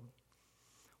world.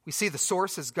 We see the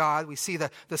source as God. We see the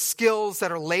skills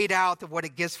that are laid out of what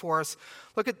it gives for us.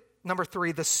 Look at number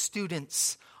 3, the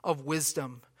students of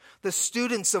wisdom. The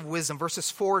students of wisdom, verses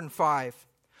 4 and 5.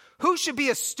 Who should be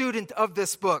a student of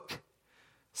this book?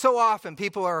 So often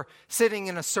people are sitting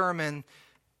under a sermon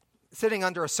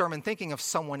thinking of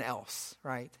someone else,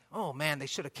 right? Oh man, they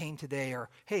should have came today. Or,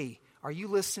 hey, are you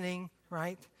listening,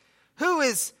 right? Who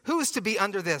is to be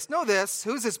under this? Know this.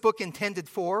 Who's this book intended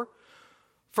for?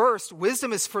 First,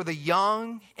 wisdom is for the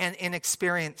young and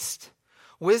inexperienced.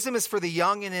 Wisdom is for the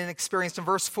young and inexperienced. In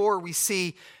verse 4, we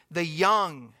see the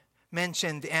young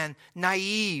mentioned and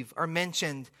naive are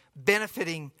mentioned,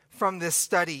 benefiting from this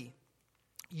study.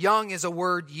 Young is a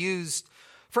word used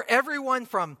for everyone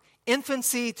from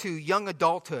infancy to young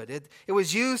adulthood. It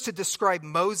was used to describe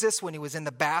Moses when he was in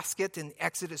the basket in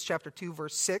Exodus chapter 2,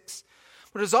 verse 6.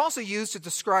 But it was also used to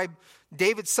describe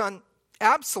David's son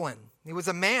Absalom. He was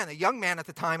a young man at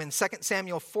the time in 2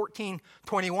 Samuel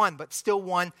 14:21, but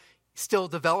still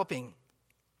developing.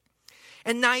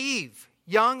 And naive,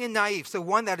 young and naive. So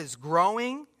one that is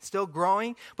growing, still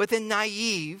growing, but then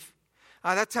naive.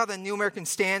 That's how the New American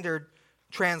Standard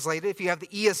translated. If you have the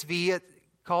ESV, it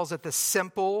calls it the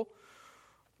simple,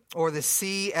 or the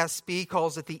CSB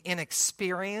calls it the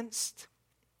inexperienced.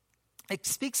 It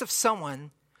speaks of someone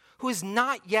who has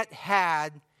not yet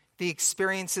had the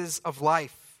experiences of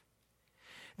life.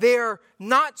 They're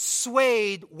not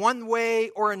swayed one way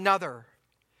or another.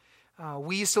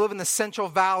 We used to live in the Central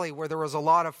Valley where there was a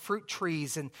lot of fruit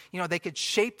trees, and they could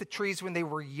shape the trees when they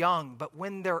were young, but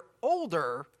when they're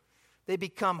older, they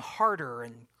become harder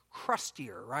and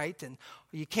crustier, right? And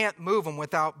you can't move them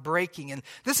without breaking. And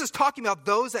this is talking about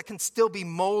those that can still be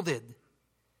molded.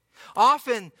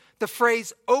 Often, the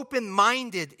phrase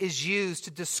open-minded is used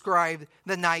to describe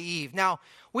the naive. Now,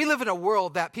 we live in a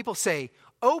world that people say,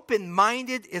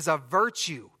 open-minded is a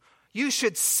virtue. You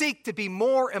should seek to be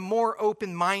more and more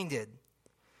open-minded.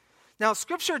 Now,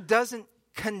 Scripture doesn't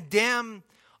condemn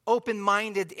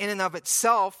open-minded in and of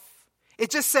itself.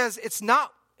 It just says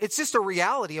it's just a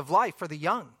reality of life for the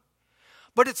young.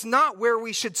 But it's not where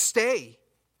we should stay.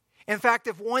 In fact,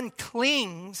 if one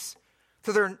clings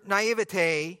to their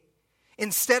naivete,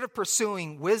 instead of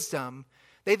pursuing wisdom,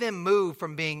 they then move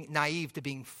from being naive to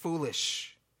being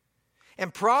foolish.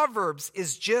 And Proverbs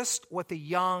is just what the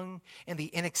young and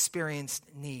the inexperienced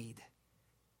need.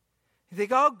 You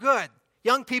think, oh, good.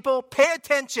 Young people, pay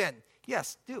attention.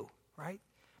 Yes, do, right?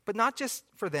 But not just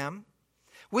for them.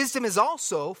 Wisdom is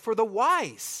also for the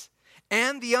wise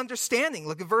and the understanding.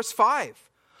 Look at verse 5.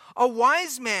 A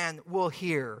wise man will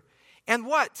hear and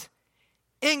what?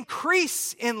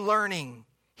 Increase in learning.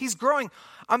 He's growing.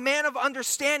 A man of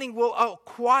understanding will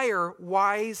acquire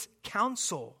wise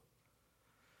counsel.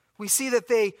 We see that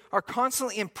they are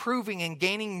constantly improving and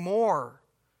gaining more.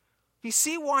 You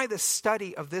see why the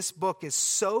study of this book is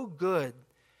so good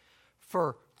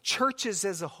for churches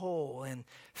as a whole and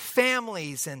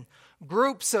families and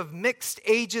groups of mixed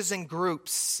ages and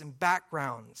groups and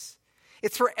backgrounds.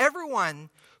 It's for everyone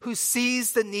who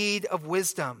sees the need of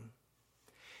wisdom.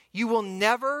 You will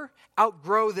never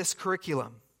outgrow this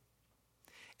curriculum.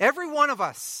 Every one of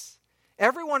us,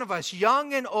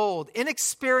 young and old,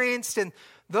 inexperienced and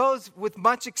those with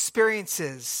much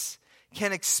experiences,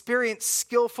 can experience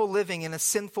skillful living in a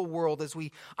sinful world as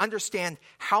we understand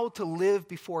how to live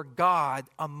before God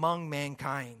among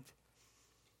mankind.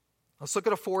 Let's look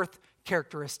at a fourth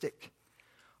characteristic.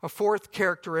 A fourth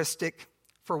characteristic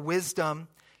for wisdom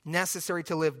necessary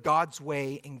to live God's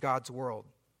way in God's world.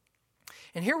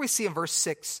 And here we see in verse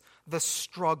 6 the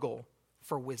struggle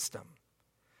for wisdom.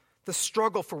 The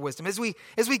struggle for wisdom. As we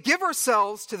give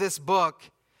ourselves to this book,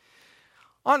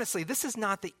 honestly, this is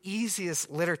not the easiest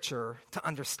literature to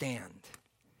understand.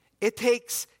 It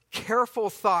takes careful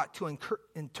thought to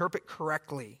interpret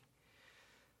correctly.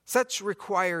 Such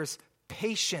requires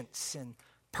patience and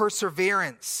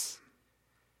perseverance.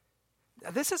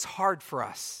 This is hard for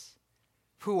us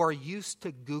who are used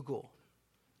to Google.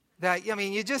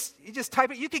 You just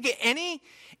type it. You could get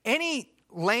any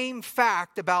lame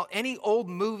fact about any old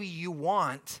movie you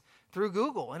want through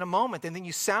Google in a moment, and then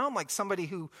you sound like somebody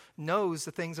who knows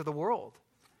the things of the world.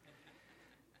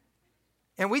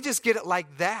 And we just get it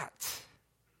like that.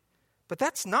 But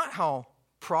that's not how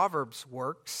Proverbs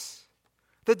works.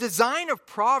 The design of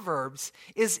Proverbs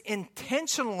is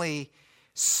intentionally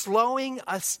slowing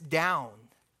us down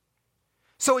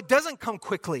so it doesn't come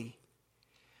quickly.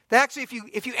 That actually,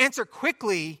 if you answer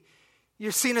quickly,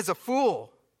 you're seen as a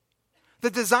fool. The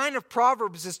design of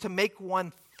Proverbs is to make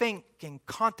one think and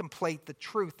contemplate the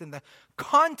truth in the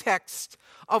context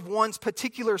of one's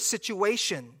particular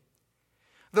situation.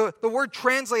 The word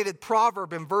translated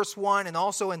proverb in verse 1 and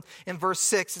also in verse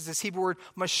 6 is this Hebrew word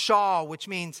mashal, which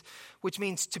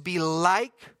means to be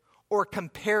like or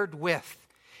compared with.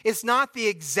 It's not the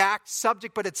exact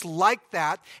subject, but it's like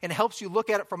that and helps you look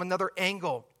at it from another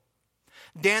angle.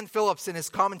 Dan Phillips in his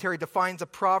commentary defines a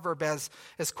proverb as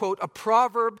quote, a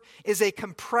proverb is a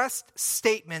compressed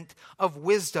statement of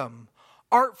wisdom,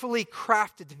 artfully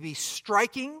crafted to be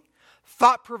striking,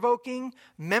 thought-provoking,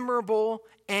 memorable,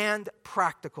 and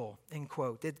practical, end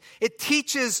quote. It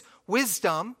teaches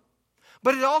wisdom,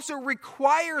 but it also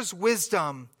requires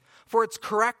wisdom for its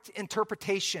correct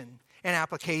interpretation and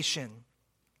application.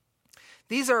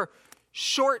 These are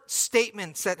short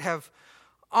statements that have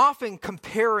often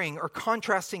comparing or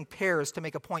contrasting pairs to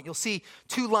make a point. You'll see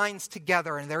two lines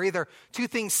together, and they're either two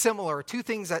things similar or two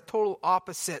things that total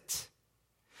opposite.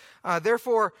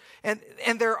 Therefore,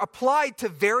 they're applied to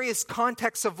various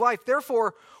contexts of life.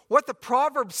 Therefore, what the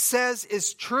proverb says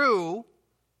is true,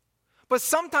 but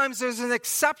sometimes there's an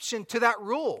exception to that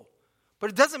rule. But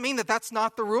it doesn't mean that that's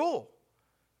not the rule.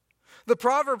 The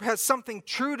proverb has something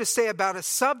true to say about a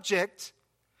subject,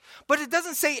 but it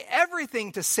doesn't say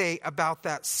everything to say about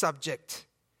that subject.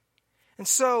 And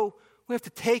so we have to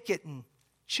take it and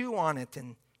chew on it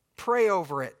and pray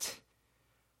over it.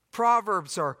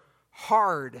 Proverbs are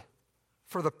hard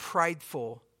for the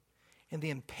prideful and the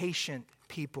impatient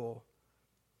people.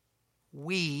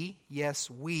 We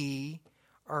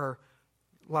are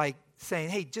like saying,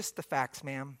 hey, just the facts,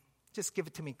 ma'am. Just give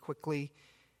it to me quickly.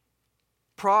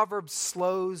 Proverbs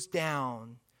slows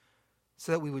down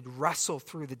so that we would wrestle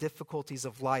through the difficulties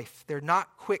of life. They're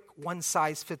not quick,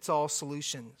 one-size-fits-all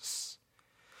solutions.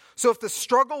 So if the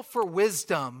struggle for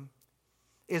wisdom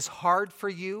is hard for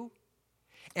you,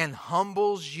 and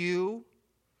humbles you,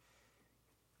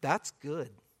 that's good.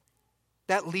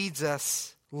 That leads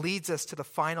us to the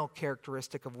final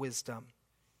characteristic of wisdom.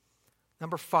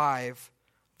 Number 5,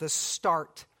 the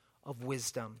start of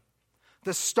wisdom.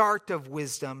 The start of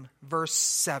wisdom, verse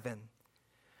 7.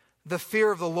 The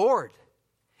fear of the Lord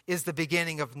is the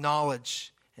beginning of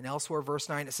knowledge. And elsewhere, verse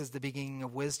 9, it says the beginning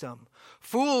of wisdom.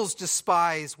 Fools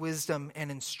despise wisdom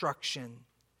and instruction.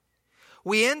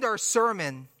 We end our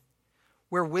sermon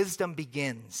where wisdom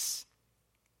begins.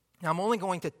 Now, I'm only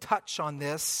going to touch on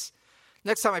this.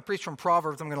 Next time I preach from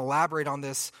Proverbs, I'm going to elaborate on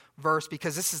this verse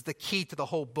because this is the key to the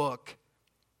whole book.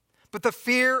 But the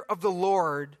fear of the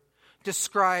Lord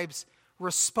describes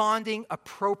responding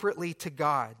appropriately to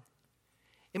God.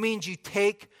 It means you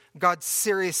take God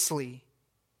seriously.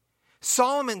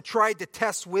 Solomon tried to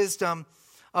test wisdom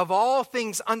of all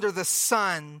things under the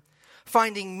sun,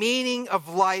 finding meaning of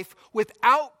life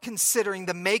without considering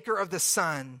the maker of the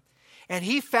sun. And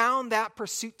he found that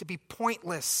pursuit to be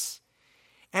pointless.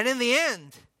 And in the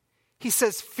end, he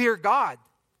says, fear God.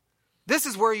 This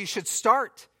is where you should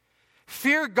start.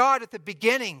 Fear God at the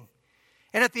beginning.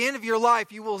 And at the end of your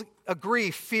life, you will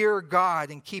agree, fear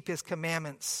God and keep his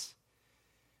commandments.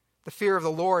 The fear of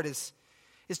the Lord is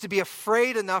to be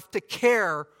afraid enough to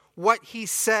care what he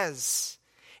says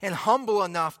and humble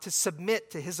enough to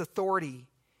submit to his authority.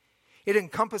 It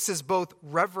encompasses both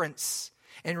reverence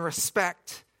and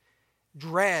respect,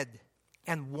 dread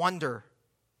and wonder.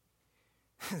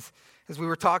 As we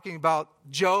were talking about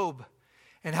Job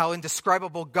and how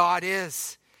indescribable God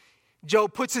is,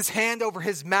 Job puts his hand over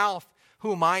his mouth.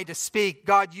 Who am I to speak?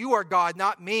 God, you are God,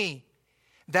 not me.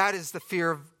 That is the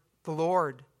fear of the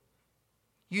Lord.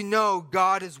 You know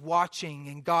God is watching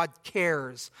and God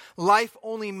cares. Life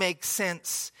only makes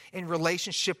sense in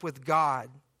relationship with God.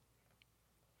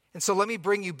 And so let me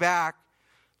bring you back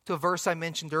to a verse I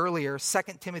mentioned earlier, 2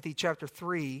 Timothy chapter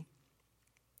 3,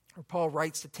 where Paul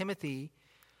writes to Timothy,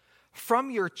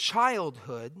 from your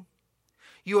childhood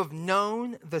you have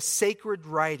known the sacred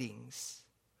writings,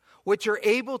 which are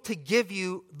able to give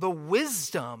you the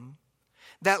wisdom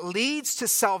that leads to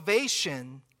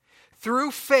salvation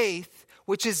through faith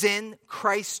which is in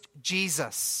Christ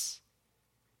Jesus.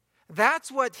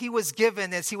 That's what he was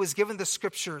given as he was given the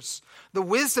scriptures, the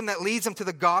wisdom that leads him to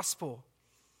the gospel.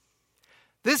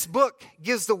 This book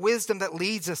gives the wisdom that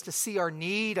leads us to see our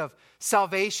need of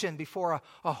salvation before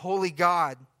a holy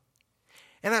God.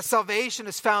 And that salvation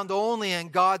is found only in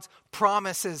God's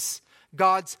promises,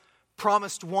 God's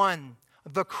promised one,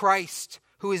 the Christ,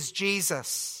 who is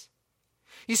Jesus.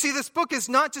 You see, this book is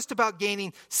not just about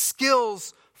gaining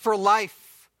skills for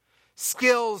life,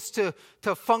 skills to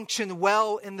function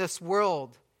well in this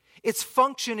world. It's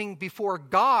functioning before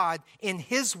God in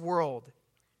his world.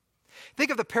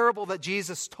 Think of the parable that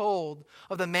Jesus told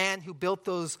of the man who built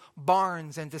those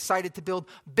barns and decided to build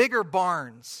bigger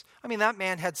barns. I mean, that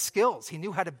man had skills. He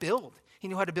knew how to build. He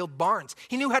knew how to build barns.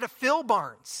 He knew how to fill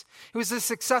barns. He was a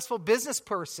successful business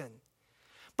person.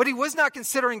 But he was not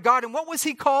considering God. And what was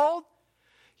he called?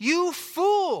 You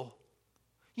fool.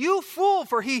 You fool,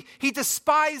 for he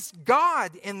despised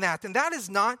God in that. And that is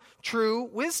not true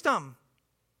wisdom.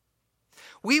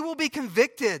 We will be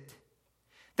convicted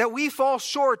that we fall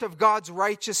short of God's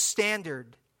righteous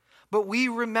standard. But we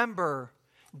remember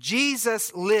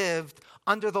Jesus lived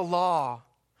under the law,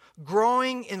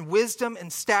 growing in wisdom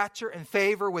and stature and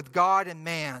favor with God and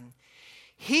man.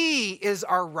 He is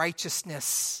our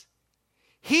righteousness.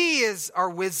 He is our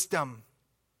wisdom.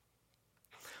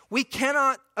 We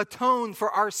cannot atone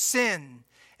for our sin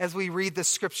as we read the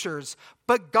scriptures,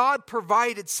 but God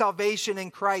provided salvation in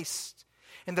Christ.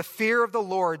 And the fear of the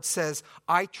Lord says,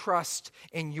 I trust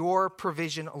in your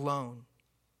provision alone.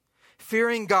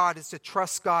 Fearing God is to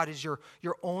trust God as your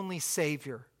only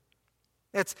Savior.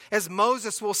 It's, as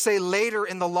Moses will say later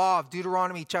in the law of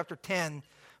Deuteronomy chapter 10,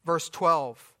 verse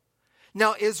 12.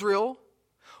 Now, Israel,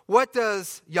 what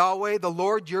does Yahweh, the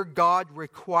Lord your God,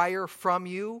 require from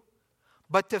you?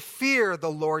 But to fear the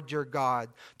Lord your God,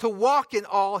 to walk in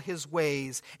all his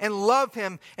ways, and love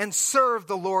him and serve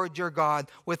the Lord your God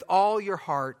with all your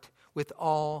heart, with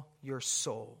all your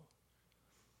soul.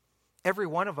 Every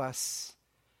one of us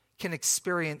can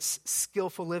experience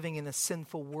skillful living in a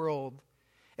sinful world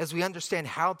as we understand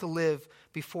how to live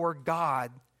before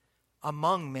God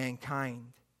among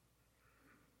mankind.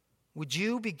 Would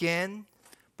you begin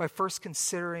by first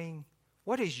considering,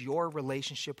 what is your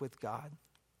relationship with God?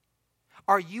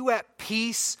 Are you at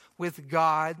peace with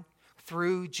God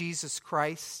through Jesus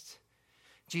Christ?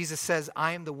 Jesus says,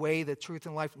 I am the way, the truth,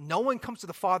 and life. No one comes to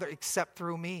the Father except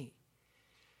through me.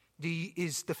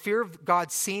 Is the fear of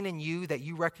God seen in you, that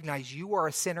you recognize you are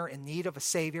a sinner in need of a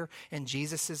Savior and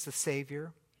Jesus is the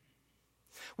Savior?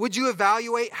 Would you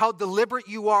evaluate how deliberate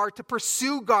you are to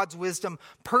pursue God's wisdom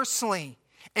personally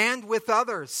and with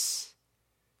others?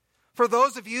 For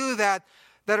those of you that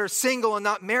are single and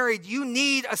not married, you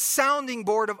need a sounding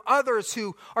board of others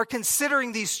who are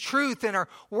considering these truths and are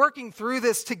working through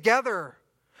this together.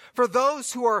 For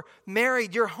those who are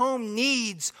married, your home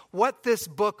needs what this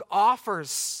book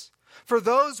offers. For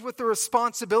those with the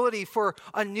responsibility for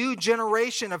a new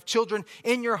generation of children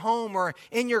in your home or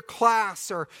in your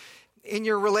class or in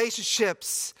your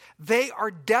relationships, they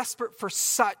are desperate for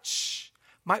such.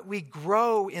 Might we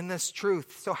grow in this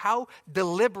truth? So how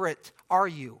deliberate are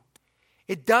you?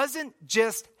 It doesn't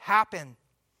just happen.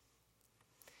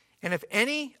 And if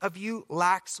any of you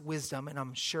lacks wisdom, and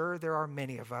I'm sure there are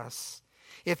many of us,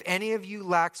 if any of you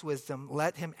lacks wisdom,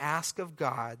 let him ask of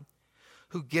God,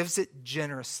 who gives it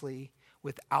generously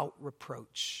without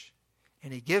reproach.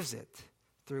 And he gives it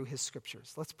through his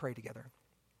scriptures. Let's pray together.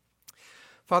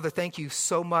 Father, thank you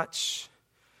so much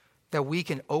that we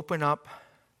can open up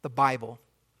the Bible.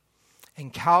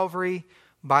 And Calvary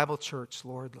Bible Church,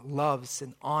 Lord, loves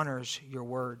and honors your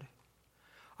word.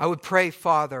 I would pray,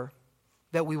 Father,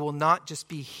 that we will not just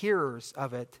be hearers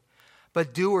of it,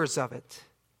 but doers of it.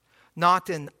 Not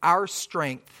in our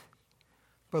strength,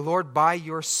 but Lord, by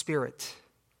your Spirit.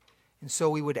 And so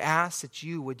we would ask that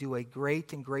you would do a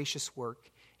great and gracious work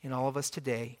in all of us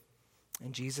today.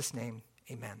 In Jesus' name,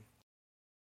 amen.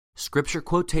 Scripture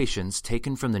quotations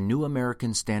taken from the New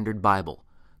American Standard Bible.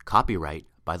 Copyright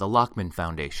by the Lockman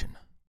Foundation.